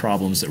many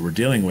problems that we're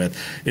dealing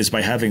with, is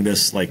by having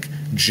this like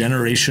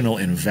generational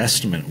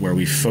investment where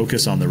we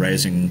focus on the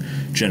rising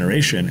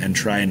generation and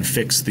try and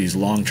fix these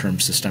long-term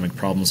systemic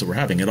problems that we're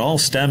having. It all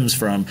stems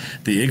from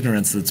the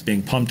ignorance that's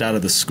being pumped out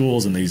of the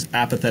schools and these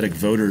apathetic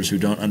voters who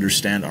don't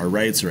understand our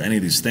rights or any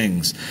of these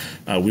things.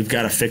 We've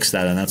got to fix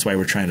that, and that's why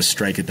we're trying to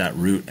strike at that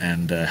root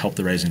and help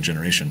the rising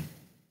generation.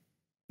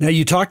 Now,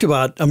 you talked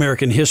about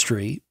American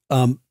history.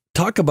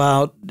 Talk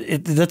about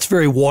it. That's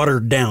very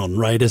watered down,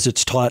 right, as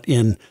it's taught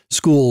in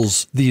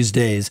schools these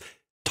days.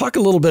 Talk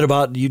a little bit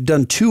about, you've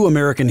done 2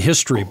 American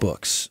history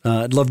books.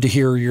 I'd love to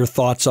hear your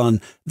thoughts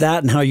on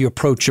that and how you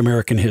approach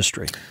American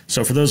history.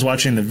 So for those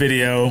watching the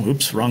video,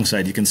 oops, wrong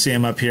side, you can see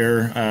them up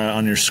here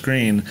on your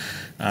screen.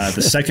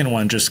 The second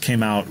one just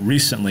came out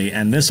recently,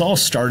 and this all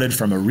started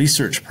from a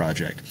research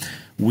project.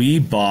 We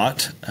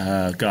bought,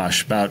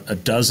 about a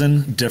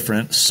dozen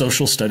different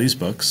social studies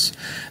books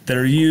that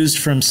are used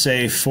from,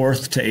 say,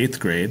 4th to 8th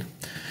grade.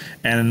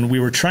 And we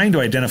were trying to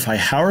identify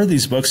how are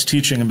these books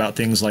teaching about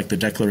things like the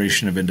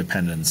Declaration of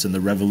Independence and the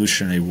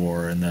Revolutionary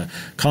War and the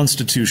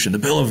Constitution, the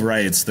Bill of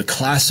Rights, the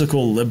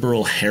classical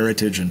liberal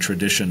heritage and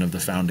tradition of the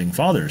Founding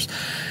Fathers.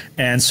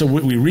 And so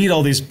we read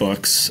all these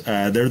books.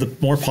 They're the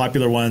more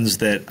popular ones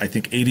that I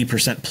think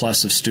 80%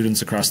 plus of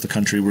students across the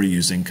country were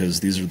using,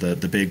 because these are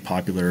the big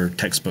popular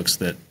textbooks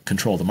that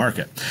control the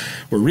market.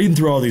 We're reading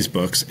through all these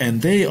books,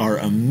 and they are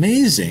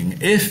amazing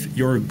if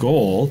your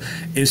goal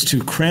is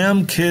to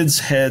cram kids'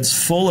 heads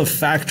full of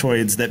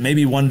factoids that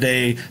maybe one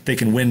day they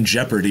can win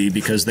Jeopardy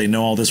because they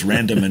know all this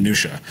random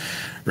minutia,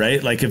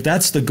 right? Like if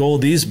that's the goal,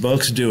 these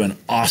books do an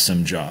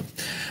awesome job.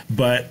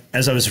 But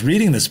as I was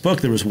reading this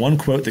book, there was one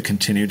quote that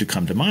continued to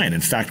come to mind.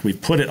 In fact, we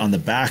put it on the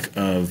back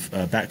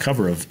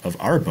cover of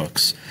our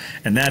books,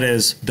 and that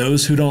is,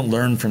 those who don't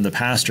learn from the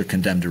past are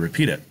condemned to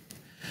repeat it.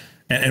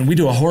 And we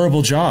do a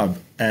horrible job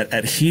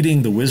at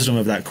heeding the wisdom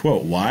of that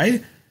quote.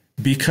 Why?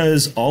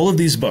 Because all of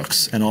these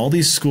books and all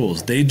these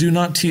schools, they do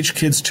not teach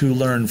kids to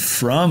learn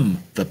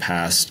from the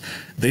past.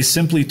 They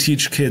simply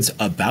teach kids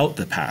about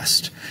the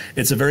past.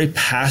 It's a very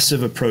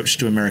passive approach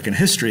to American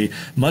history,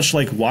 much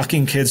like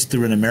walking kids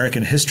through an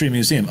American history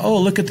museum. Oh,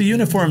 look at the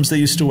uniforms they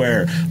used to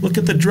wear. Look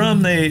at the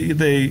drum they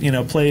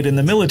played in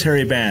the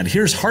military band.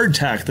 Here's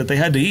hardtack that they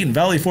had to eat in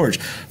Valley Forge.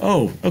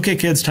 Oh, okay,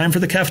 kids, time for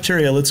the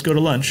cafeteria. Let's go to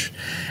lunch.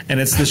 And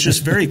it's this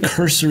just very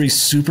cursory,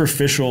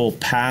 superficial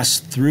pass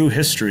through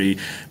history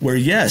where,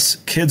 yes,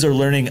 kids are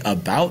learning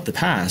about the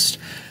past,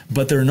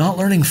 but they're not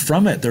learning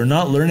from it. They're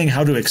not learning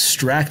how to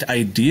extract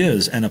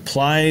ideas and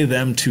apply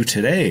them to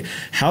today.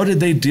 How did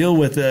they deal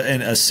with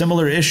a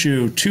similar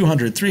issue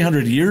 200,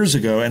 300 years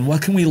ago? And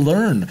what can we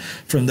learn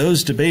from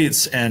those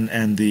debates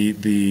and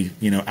the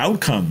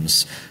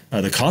outcomes,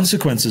 the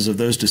consequences of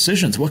those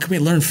decisions? What can we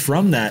learn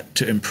from that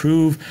to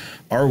improve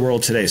our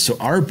world today? So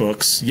our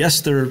books,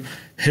 yes, they're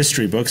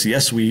history books.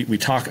 Yes, we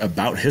talk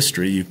about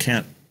history. You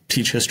can't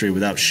teach history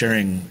without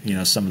sharing,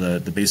 some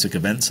of the basic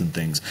events and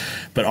things.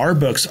 But our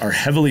books are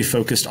heavily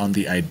focused on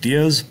the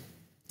ideas,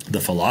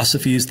 the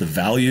philosophies, the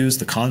values,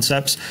 the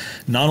concepts,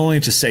 not only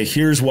to say,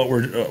 here's what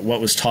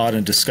was taught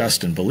and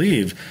discussed and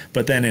believed,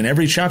 but then in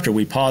every chapter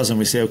we pause and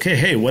we say, okay,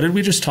 hey, what did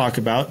we just talk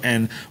about?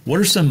 And what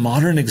are some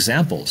modern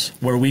examples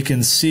where we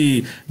can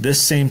see this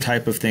same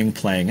type of thing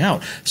playing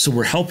out? So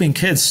we're helping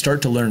kids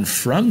start to learn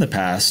from the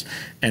past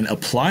and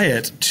apply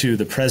it to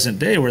the present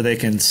day, where they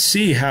can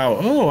see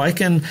how, I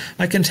can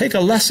take a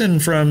lesson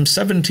from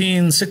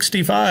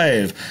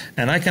 1765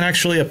 and I can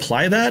actually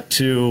apply that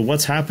to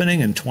what's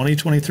happening in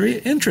 2023.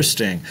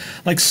 Interesting.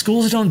 Like,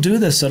 schools don't do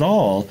this at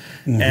all.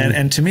 Mm-hmm.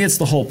 And to me, it's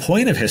the whole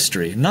point of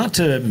history, not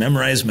to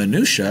memorize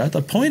minutia.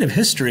 The point of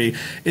history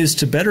is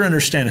to better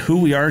understand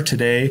who we are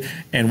today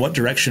and what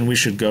direction we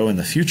should go in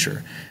the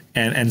future.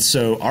 And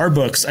so our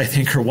books, I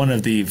think, are one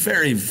of the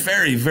very,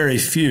 very, very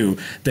few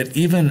that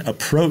even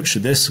approach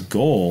this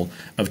goal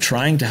of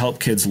trying to help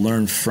kids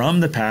learn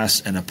from the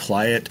past and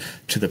apply it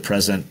to the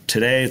present.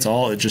 Today,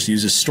 it just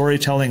uses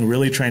storytelling,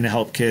 really trying to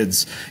help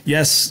kids,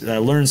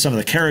 learn some of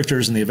the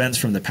characters and the events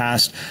from the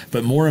past,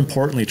 but more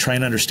importantly,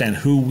 trying to understand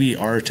who we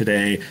are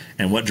today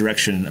and what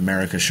direction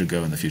America should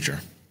go in the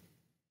future.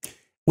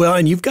 Well,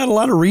 and you've got a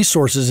lot of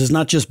resources. It's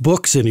not just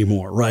books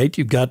anymore, right?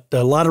 You've got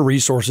a lot of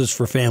resources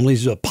for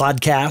families, a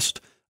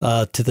podcast,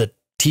 to the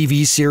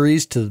TV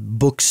series, to the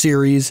book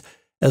series,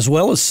 as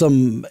well as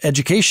some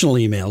educational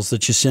emails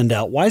that you send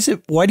out. Why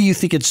do you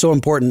think it's so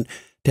important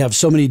to have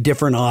so many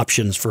different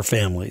options for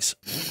families?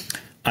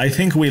 I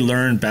think we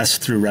learn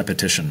best through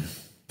repetition.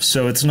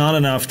 So it's not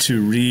enough to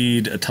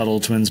read a Tuttle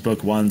Twins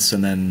book once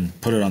and then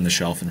put it on the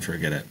shelf and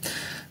forget it.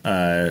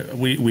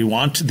 We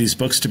want these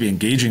books to be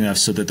engaging enough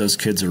so that those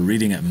kids are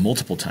reading it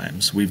multiple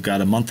times. We've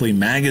got a monthly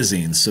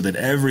magazine so that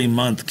every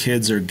month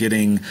kids are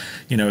getting,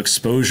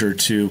 exposure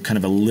to kind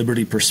of a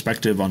liberty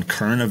perspective on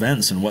current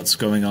events and what's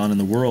going on in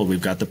the world.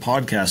 We've got the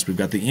podcast, we've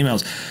got the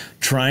emails,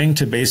 trying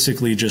to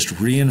basically just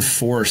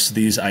reinforce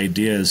these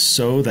ideas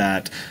so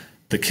that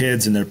the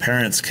kids and their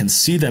parents can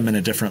see them in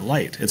a different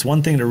light. It's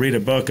one thing to read a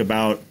book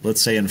about,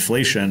 let's say,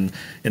 inflation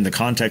in the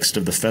context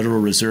of the Federal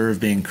Reserve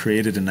being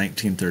created in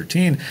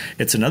 1913.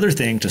 It's another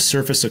thing to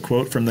surface a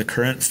quote from the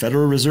current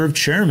Federal Reserve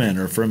chairman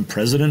or from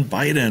President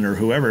Biden or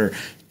whoever,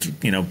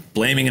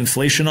 blaming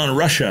inflation on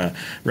Russia,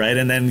 right?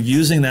 And then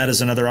using that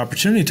as another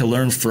opportunity to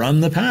learn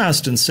from the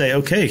past and say,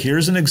 okay,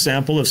 here's an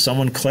example of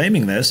someone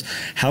claiming this.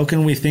 How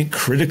can we think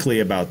critically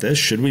about this?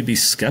 Should we be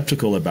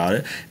skeptical about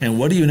it? And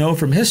what do you know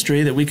from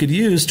history that we could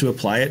use to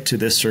apply it to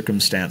this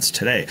circumstance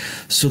today?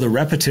 So the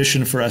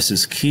repetition for us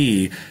is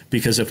key,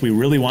 because if we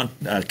really want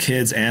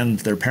kids and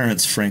their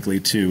parents, frankly,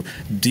 to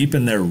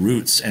deepen their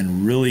roots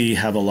and really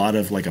have a lot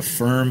of a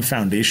firm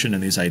foundation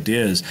in these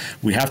ideas,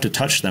 we have to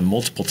touch them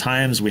multiple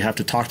times. We have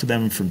to talk to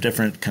them from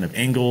different kind of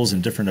angles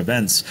and different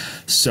events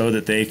so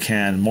that they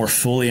can more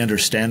fully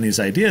understand these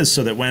ideas,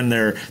 so that when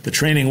the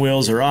training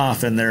wheels are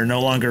off and they're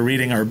no longer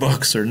reading our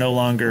books or no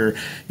longer,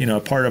 a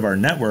part of our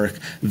network,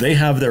 they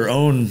have their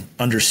own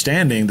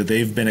understanding that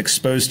they've been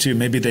exposed to.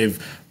 Maybe they've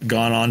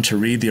gone on to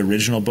read the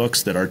original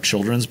books that our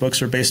children's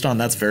books are based on.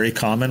 That's very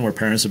common, where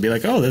parents would be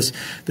like,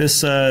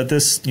 this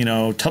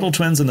Tuttle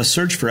Twins and the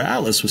Search for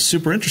Atlas was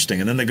super interesting.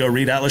 And then they go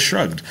read Atlas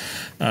Shrugged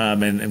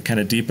and kind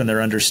of deepen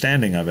their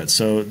understanding of it.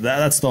 So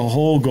that's the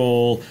whole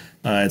goal.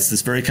 It's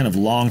this very kind of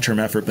long-term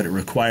effort, but it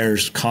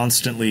requires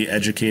constantly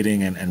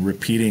educating and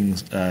repeating.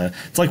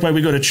 It's like why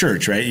we go to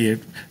church, right? You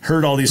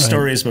heard all these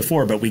stories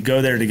before, but we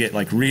go there to get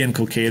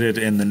reinculcated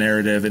in the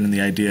narrative and in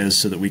the ideas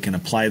so that we can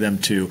apply them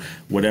to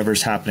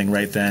whatever's happening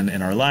right then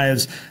in our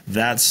lives.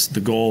 That's the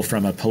goal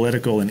from a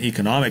political and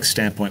economic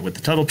standpoint with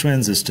the Tuttle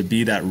Twins, is to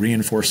be that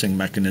reinforcing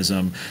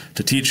mechanism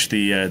to teach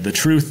the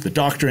truth, the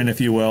doctrine,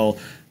 if you will,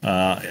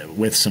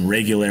 with some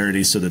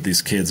regularity so that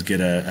these kids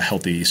get a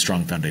healthy,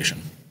 strong foundation.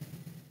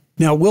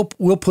 Now we'll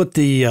put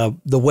the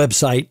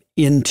website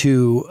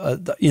into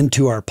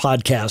our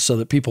podcast so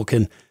that people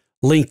can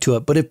link to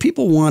it. But if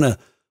people want to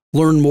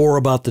learn more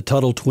about the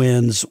Tuttle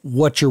Twins,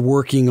 what you're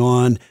working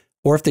on,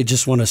 or if they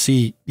just want to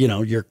see,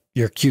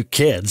 your cute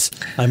kids,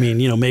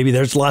 maybe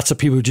there's lots of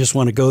people who just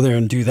want to go there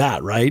and do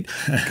that, right,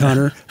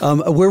 Connor?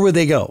 Where would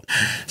they go?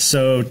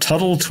 So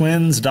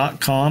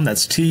TuttleTwins.com,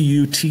 that's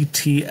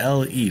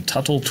TUTTLE,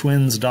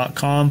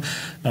 TuttleTwins.com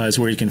is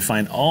where you can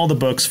find all the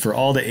books for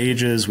all the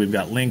ages. We've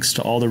got links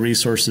to all the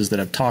resources that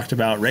I've talked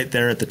about. Right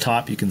there at the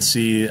top, you can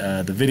see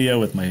the video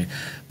with my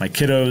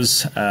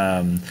kiddos.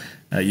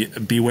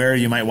 beware,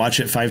 you might watch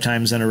it 5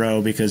 times in a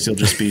row because you'll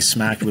just be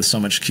smacked with so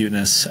much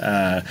cuteness.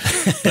 And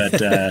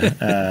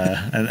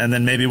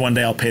then maybe one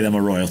day I'll pay them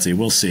a royalty.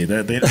 We'll see.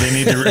 They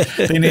need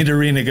to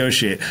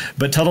renegotiate.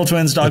 But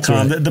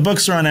TuttleTwins.com. Right. The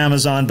books are on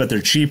Amazon, but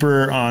they're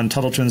cheaper on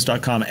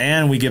TuttleTwins.com,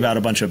 and we give out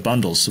a bunch of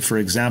bundles. So, for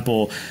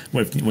example,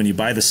 when you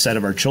buy the set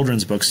of our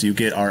children's books, you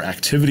get our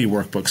activity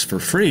workbooks for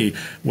free,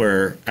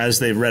 where as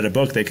they've read a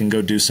book, they can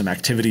go do some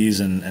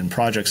activities and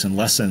projects and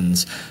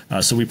lessons.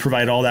 So we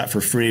provide all that for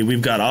free.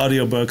 We've got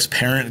audiobooks,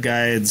 parent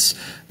guides.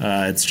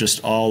 It's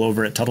just all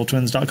over at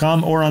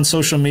TuttleTwins.com, or on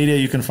social media.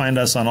 You can find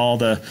us on all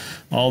the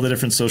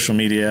different social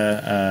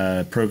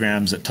media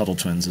programs at Tuttle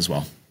Twins as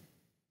well.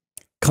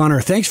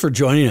 Connor, thanks for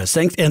joining us.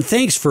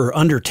 Thanks for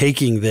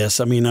undertaking this.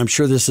 I mean, I'm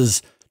sure this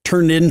has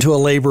turned into a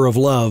labor of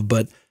love,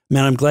 but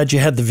man, I'm glad you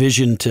had the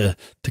vision to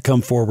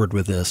come forward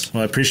with this.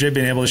 Well, I appreciate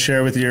being able to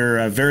share with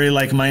your very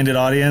like-minded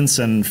audience.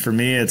 And for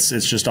me, it's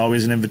just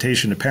always an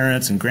invitation to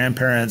parents and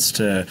grandparents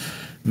to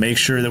make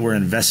sure that we're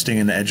investing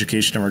in the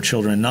education of our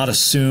children, not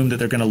assume that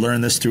they're going to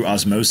learn this through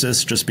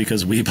osmosis just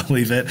because we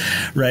believe it,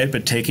 right?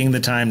 But taking the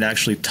time to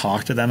actually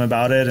talk to them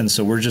about it. And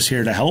so we're just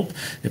here to help.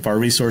 If our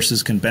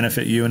resources can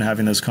benefit you in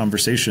having those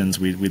conversations,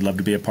 we'd love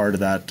to be a part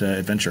of that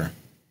adventure.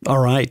 All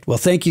right. Well,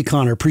 thank you,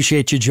 Connor.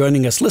 Appreciate you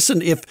joining us.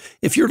 Listen,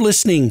 if you're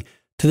listening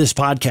to this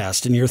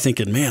podcast and you're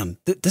thinking, man,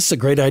 this is a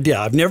great idea.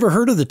 I've never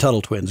heard of the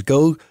Tuttle Twins.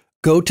 Go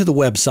to the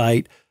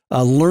website,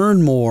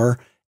 learn more.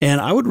 And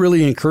I would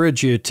really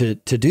encourage you to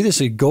do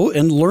this and go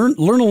and learn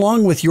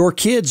along with your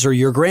kids or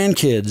your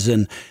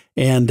grandkids.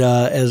 And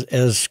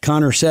as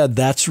Connor said,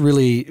 that's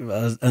really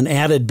an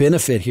added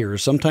benefit here.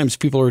 Sometimes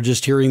people are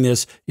just hearing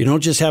this. You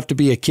don't just have to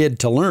be a kid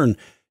to learn.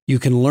 You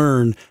can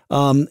learn.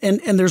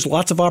 And there's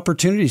lots of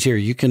opportunities here.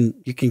 You can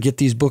get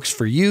these books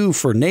for you,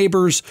 for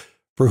neighbors,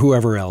 for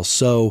whoever else.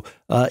 So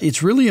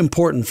it's really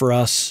important for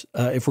us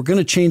if we're going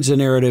to change the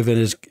narrative.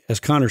 And as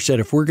Connor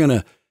said, if we're going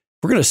to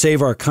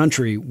save our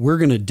country, we're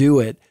going to do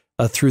it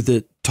through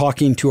the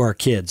talking to our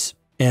kids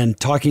and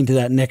talking to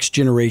that next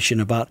generation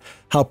about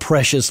how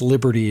precious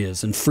liberty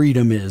is and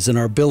freedom is and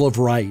our Bill of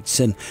Rights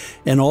and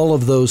all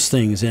of those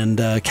things and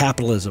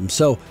capitalism.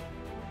 So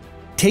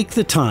take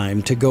the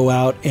time to go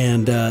out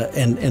and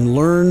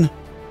learn,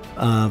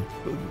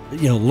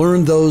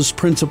 learn those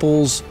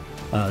principles,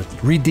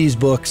 read these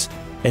books,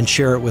 and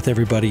share it with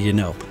everybody you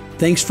know.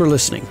 Thanks for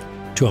listening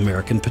to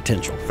American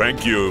Potential.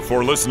 Thank you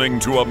for listening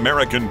to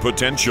American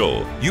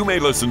Potential. You may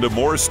listen to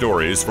more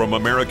stories from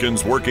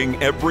Americans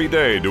working every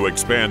day to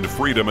expand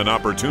freedom and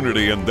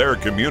opportunity in their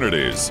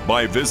communities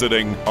by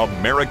visiting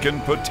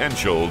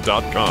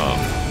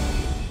AmericanPotential.com.